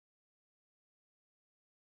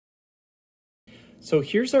So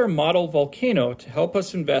here's our model volcano to help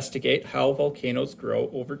us investigate how volcanoes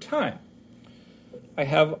grow over time. I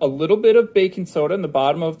have a little bit of baking soda in the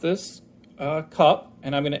bottom of this cup,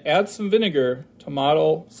 and I'm going to add some vinegar to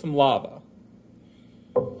model some lava.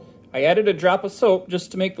 I added a drop of soap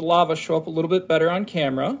just to make the lava show up a little bit better on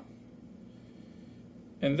camera.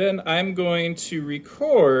 And then I'm going to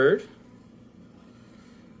record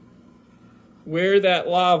where that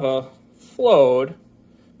lava flowed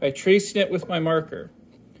by tracing it with my marker.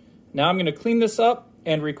 Now I'm going to clean this up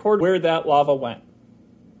and record where that lava went.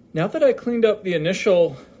 Now that I cleaned up the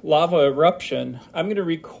initial lava eruption, I'm going to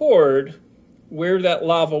record where that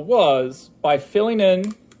lava was by filling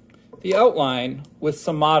in the outline with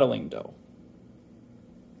some modeling dough.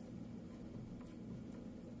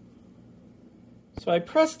 So I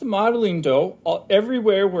pressed the modeling dough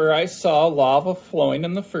everywhere where I saw lava flowing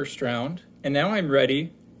in the first round, and now I'm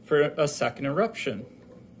ready for a second eruption.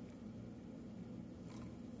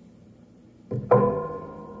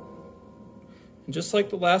 And just like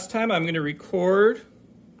the last time, I'm going to record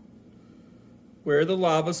where the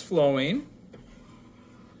lava's flowing.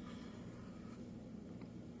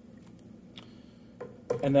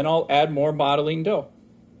 And then I'll add more modeling dough.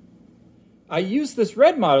 I use this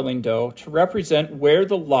red modeling dough to represent where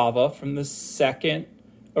the lava from the second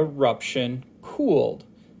eruption cooled.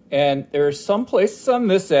 And there are some places on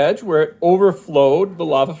this edge where it overflowed the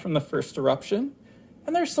lava from the first eruption.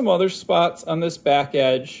 And there's some other spots on this back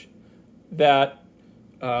edge that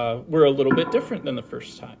were a little bit different than the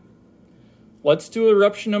first time. Let's do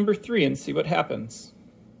eruption number 3 and see what happens.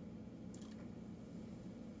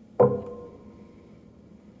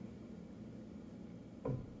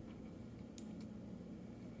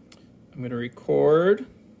 I'm going to record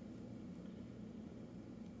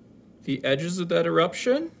the edges of that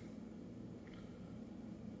eruption.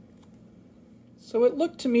 So it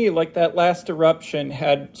looked to me like that last eruption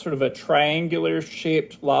had sort of a triangular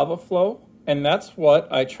shaped lava flow, and that's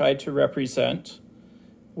what I tried to represent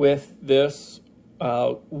with this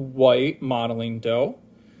white modeling dough.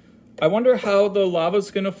 I wonder how the lava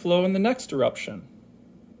is going to flow in the next eruption.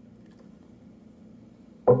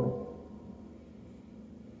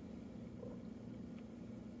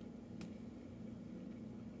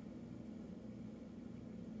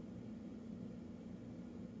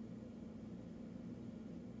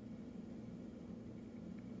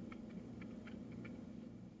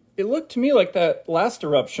 It looked to me like that last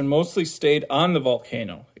eruption mostly stayed on the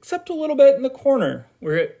volcano, except a little bit in the corner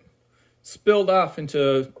where it spilled off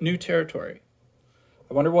into new territory.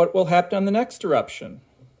 I wonder what will happen on the next eruption.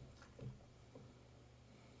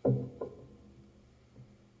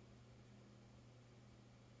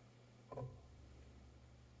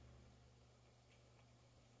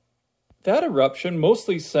 That eruption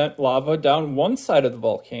mostly sent lava down one side of the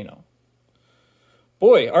volcano.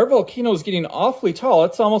 Boy, our volcano is getting awfully tall.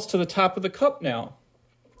 It's almost to the top of the cup now.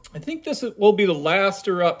 I think this will be the last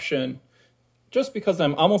eruption just because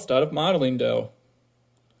I'm almost out of modeling dough.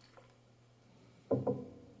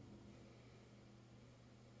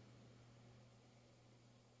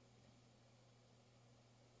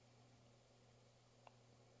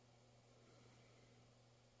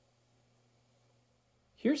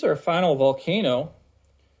 Here's our final volcano.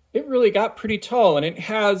 It really got pretty tall, and it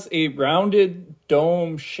has a rounded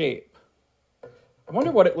dome shape. I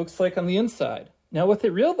wonder what it looks like on the inside. Now, with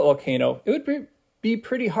a real volcano, it would be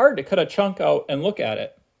pretty hard to cut a chunk out and look at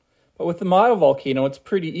it. But with the model volcano, it's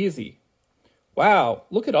pretty easy. Wow,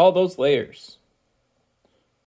 look at all those layers.